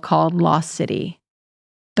novel called Lost City.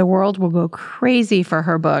 The world will go crazy for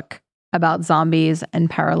her book about zombies and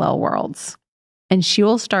parallel worlds. And she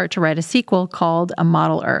will start to write a sequel called A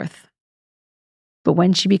Model Earth. But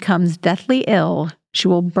when she becomes deathly ill, she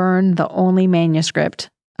will burn the only manuscript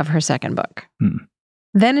of her second book.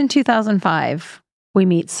 Then in 2005, we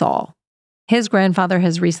meet Saul. His grandfather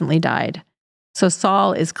has recently died, so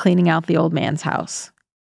Saul is cleaning out the old man's house.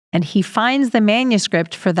 And he finds the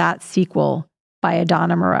manuscript for that sequel by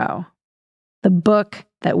Adana Moreau, the book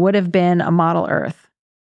that would have been A Model Earth,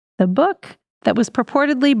 the book that was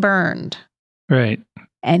purportedly burned. Right.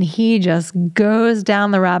 And he just goes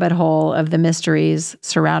down the rabbit hole of the mysteries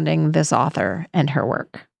surrounding this author and her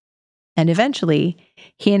work. And eventually,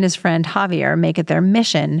 he and his friend Javier make it their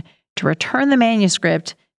mission to return the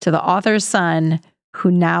manuscript to the author's son,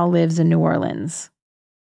 who now lives in New Orleans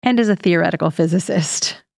and is a theoretical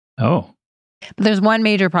physicist. Oh. But there's one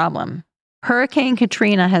major problem. Hurricane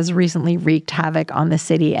Katrina has recently wreaked havoc on the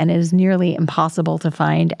city, and it is nearly impossible to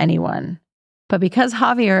find anyone. But because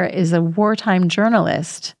Javier is a wartime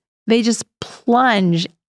journalist, they just plunge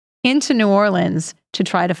into New Orleans to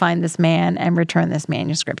try to find this man and return this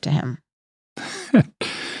manuscript to him.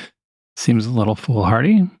 Seems a little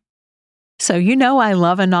foolhardy. So I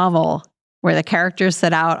love a novel where the characters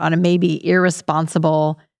set out on a maybe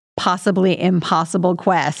irresponsible, possibly impossible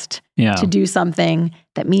quest to do something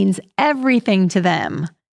that means everything to them,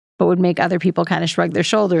 but would make other people kind of shrug their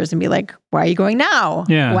shoulders and be like, why are you going now?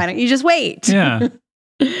 Yeah. Why don't you just wait? Yeah.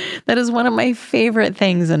 That is one of my favorite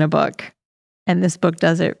things in a book. And this book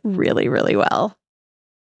does it really, really well.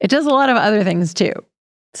 It does a lot of other things too.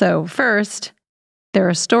 So first, there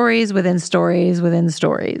are stories within stories within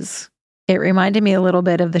stories. It reminded me a little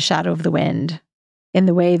bit of The Shadow of the Wind in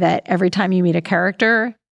the way that every time you meet a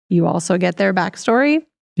character, you also get their backstory.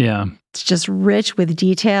 Yeah. It's just rich with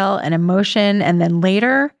detail and emotion. And then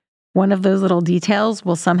later, one of those little details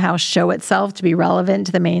will somehow show itself to be relevant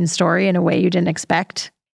to the main story in a way you didn't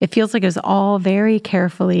expect. It feels like it was all very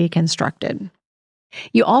carefully constructed.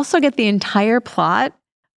 You also get the entire plot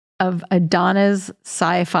of Adana's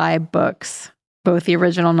sci-fi books, both the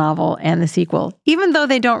original novel and the sequel, even though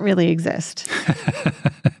they don't really exist.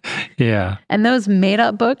 Yeah. And those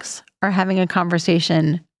made-up books are having a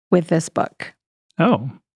conversation with this book. Oh,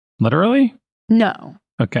 literally? No.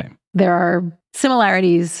 Okay. There are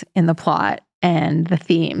similarities in the plot and the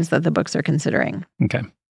themes that the books are considering. Okay.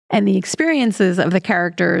 And the experiences of the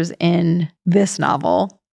characters in this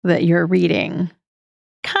novel that you're reading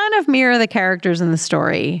kind of mirror the characters in the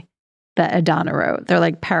story that Adana wrote. They're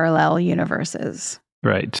like parallel universes.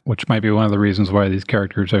 Right. Which might be one of the reasons why these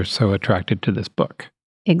characters are so attracted to this book.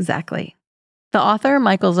 Exactly. The author,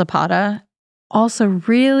 Michael Zapata, also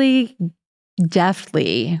really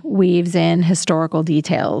deftly weaves in historical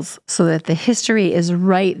details so that the history is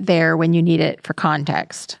right there when you need it for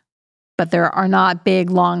context. But there are not big,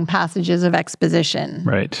 long passages of exposition.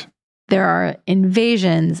 Right. There are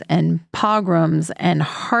invasions and pogroms and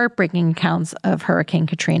heartbreaking accounts of Hurricane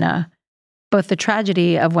Katrina, both the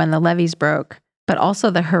tragedy of when the levees broke, but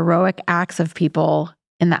also the heroic acts of people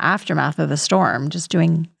in the aftermath of the storm, just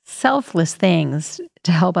doing selfless things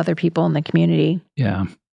to help other people in the community. Yeah.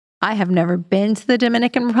 I have never been to the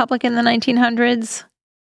Dominican Republic in the 1900s,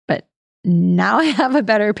 but now I have a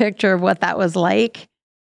better picture of what that was like.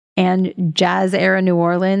 And jazz era New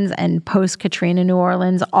Orleans and post-Katrina New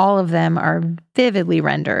Orleans, all of them are vividly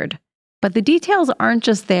rendered. But the details aren't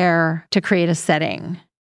just there to create a setting,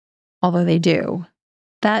 although they do.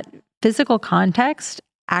 That physical context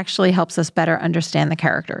actually helps us better understand the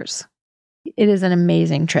characters. It is an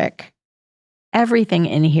amazing trick. Everything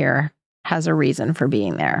in here has a reason for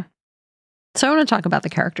being there. So I want to talk about the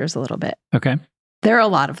characters a little bit. Okay. There are a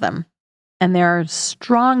lot of them, and there are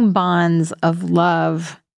strong bonds of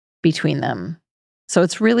love between them. So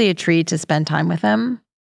it's really a treat to spend time with them.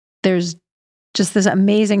 There's just this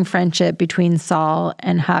amazing friendship between Saul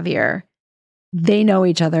and Javier. They know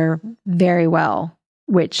each other very well,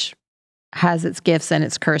 which has its gifts and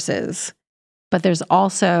its curses. But there's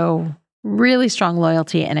also really strong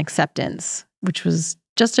loyalty and acceptance, which was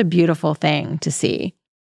just a beautiful thing to see.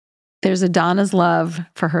 There's Adana's love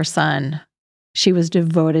for her son. She was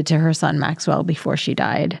devoted to her son Maxwell before she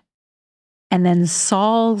died. And then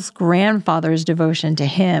Saul's grandfather's devotion to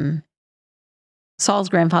him. Saul's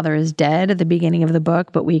grandfather is dead at the beginning of the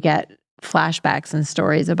book, but we get flashbacks and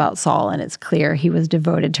stories about Saul, and it's clear he was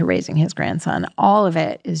devoted to raising his grandson. All of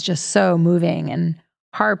it is just so moving and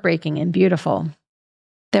heartbreaking and beautiful.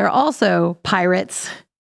 There are also pirates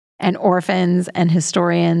and orphans and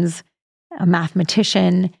historians, a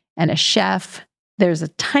mathematician and a chef. There's a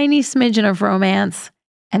tiny smidgen of romance,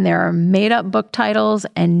 and there are made-up book titles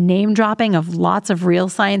and name-dropping of lots of real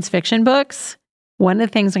science fiction books. One of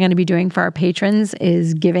the things I'm going to be doing for our patrons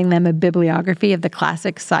is giving them a bibliography of the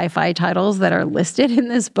classic sci-fi titles that are listed in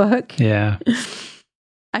this book. Yeah.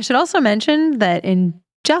 I should also mention that in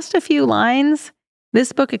just a few lines,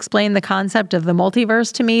 this book explained the concept of the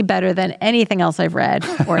multiverse to me better than anything else I've read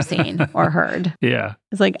or seen or heard. Yeah.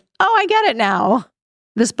 It's like, oh, I get it now.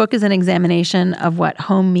 This book is an examination of what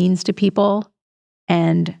home means to people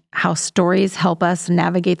and how stories help us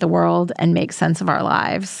navigate the world and make sense of our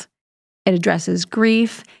lives. It addresses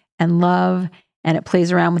grief and love, and it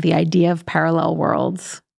plays around with the idea of parallel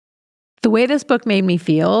worlds. The way this book made me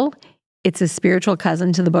feel, it's a spiritual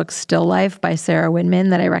cousin to the book Still Life by Sarah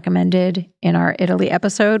Winman that I recommended in our Italy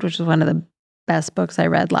episode, which was one of the best books I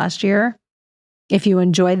read last year. If you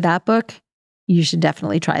enjoyed that book, you should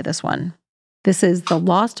definitely try this one. This is The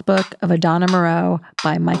Lost Book of Adana Moreau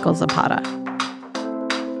by Michael Zapata.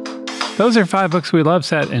 Those are 5 books we love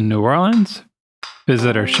set in New Orleans.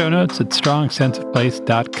 Visit our show notes at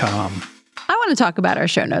strongsenseofplace.com. I want to talk about our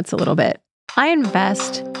show notes a little bit. I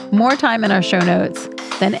invest more time in our show notes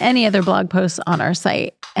than any other blog posts on our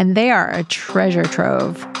site, and they are a treasure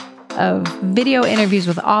trove of video interviews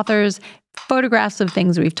with authors, photographs of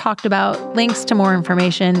things we've talked about, links to more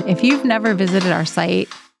information. If you've never visited our site,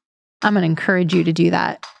 I'm going to encourage you to do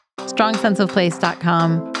that.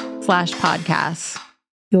 strongsenseofplace.com/podcasts.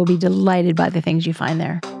 You'll be delighted by the things you find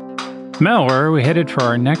there. Mel, where are we headed for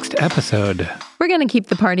our next episode? We're going to keep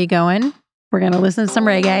the party going. We're going to listen to some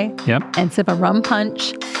reggae. Yep. And sip a rum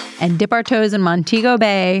punch and dip our toes in Montego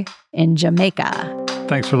Bay in Jamaica.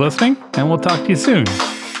 Thanks for listening, and we'll talk to you soon.